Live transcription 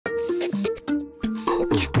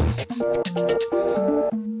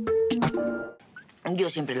Yo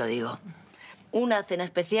siempre lo digo. Una cena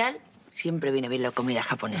especial siempre viene bien la comida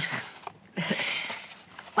japonesa.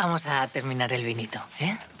 Vamos a terminar el vinito,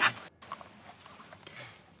 ¿eh? Vamos.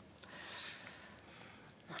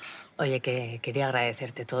 Oye, que quería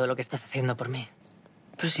agradecerte todo lo que estás haciendo por mí.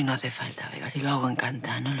 Pero si no hace falta, Vega. Si lo hago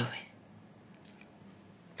encantada, ¿no lo ves?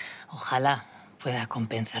 Ojalá pueda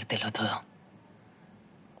compensártelo todo.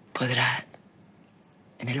 Podrás,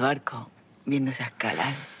 en el barco, viendo esas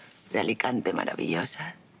calas de Alicante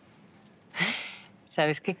maravillosas.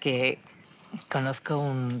 ¿Sabes qué? Que conozco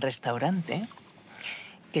un restaurante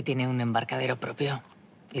que tiene un embarcadero propio.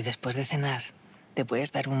 Y después de cenar, te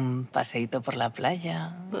puedes dar un paseíto por la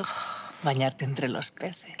playa, bañarte entre los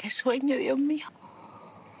peces. ¡Qué sueño, Dios mío!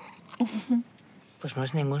 Pues no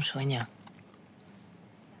es ningún sueño.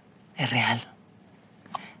 Es real.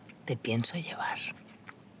 Te pienso llevar.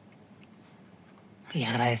 Y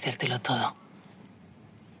agradecértelo todo.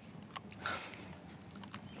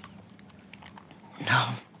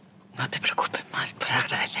 No te preocupes más por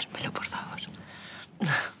agradecérmelo, por favor.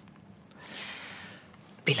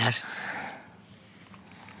 Pilar.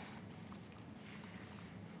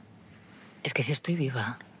 Es que si estoy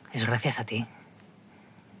viva, es gracias a ti.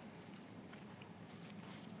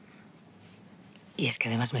 Y es que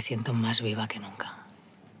además me siento más viva que nunca.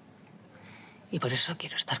 Y por eso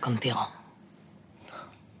quiero estar contigo.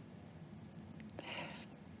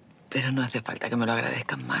 Pero no hace falta que me lo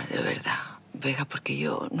agradezcas más, de verdad. Vega, porque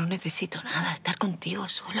yo no necesito nada, estar contigo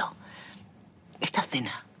solo. Esta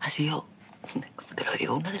cena ha sido, como te lo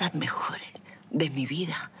digo, una de las mejores de mi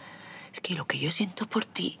vida. Es que lo que yo siento por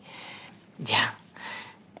ti... Ya,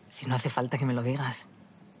 si no hace falta que me lo digas.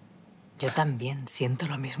 Yo también siento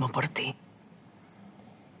lo mismo por ti.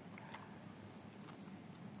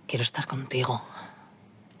 Quiero estar contigo.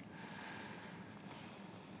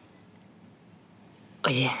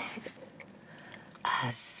 Oye,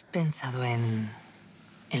 ¿has pensado en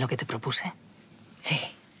lo que te propuse? Sí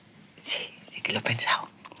que lo he pensado.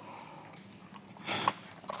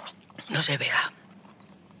 No sé, Vega.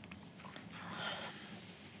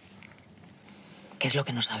 ¿Qué es lo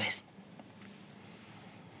que no sabes?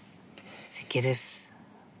 Si quieres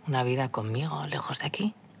una vida conmigo, lejos de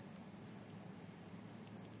aquí.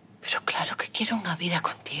 Pero claro que quiero una vida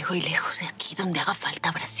contigo y lejos de aquí, donde haga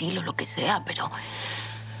falta, Brasil o lo que sea, pero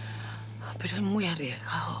es muy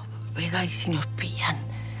arriesgado, Vega, y si nos pillan,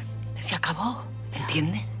 se acabó,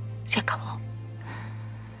 ¿entiendes? Se acabó.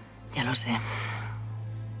 Ya lo sé.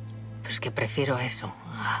 Pero es que prefiero eso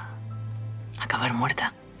a acabar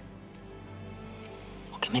muerta.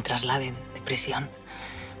 O que me trasladen de prisión,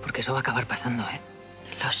 porque eso va a acabar pasando, ¿eh?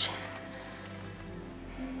 Lo sé.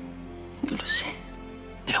 Yo lo sé.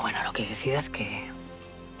 Pero bueno, lo que decidas que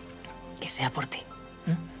sea por ti.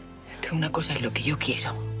 Es que una cosa es lo que yo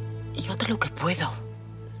quiero y otra lo que puedo.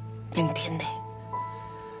 ¿Me entiendes?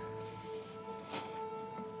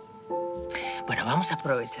 Bueno, vamos a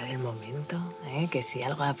aprovechar el momento, ¿eh? Que si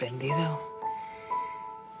algo he aprendido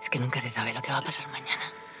es que nunca se sabe lo que va a pasar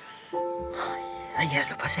mañana. Ay, ayer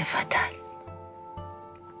lo pasé fatal.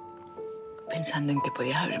 Pensando en que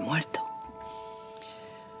podías haber muerto.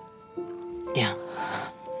 Ya.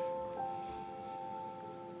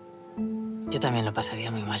 Yo también lo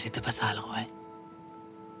pasaría muy mal si te pasa algo, ¿eh?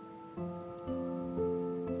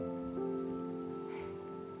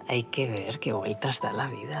 Hay que ver qué vueltas da la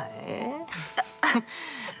vida, ¿eh?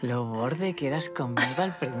 Lo borde que eras conmigo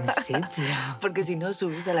al principio. Porque si no,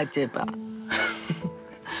 subís a la chepa.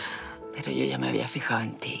 Pero yo ya me había fijado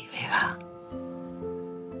en ti, Vega.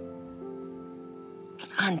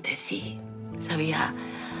 Antes sí. Sabía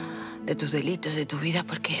de tus delitos, de tu vida,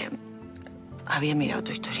 porque había mirado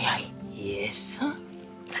tu historial. ¿Y eso?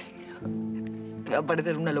 Te va a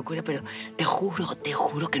parecer una locura, pero te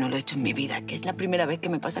juro que no lo he hecho en mi vida, que es la primera vez que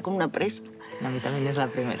me pasa con una presa. A mí también es la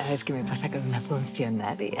primera vez que me pasa con una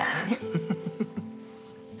funcionaria.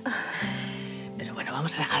 Pero bueno,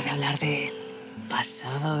 vamos a dejar de hablar del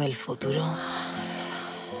pasado, del futuro.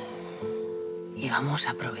 Y vamos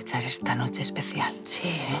a aprovechar esta noche especial.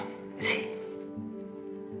 Sí, sí.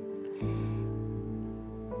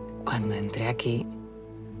 Cuando entré aquí,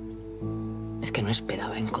 es que no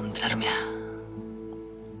esperaba encontrarme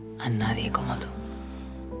a nadie como tú.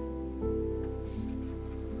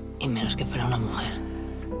 Y menos que fuera una mujer.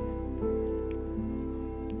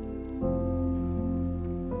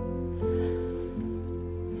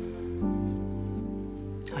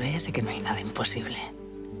 Ahora ya sé que no hay nada imposible.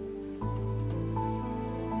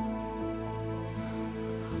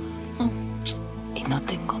 Y no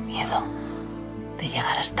tengo miedo de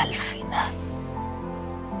llegar hasta el final.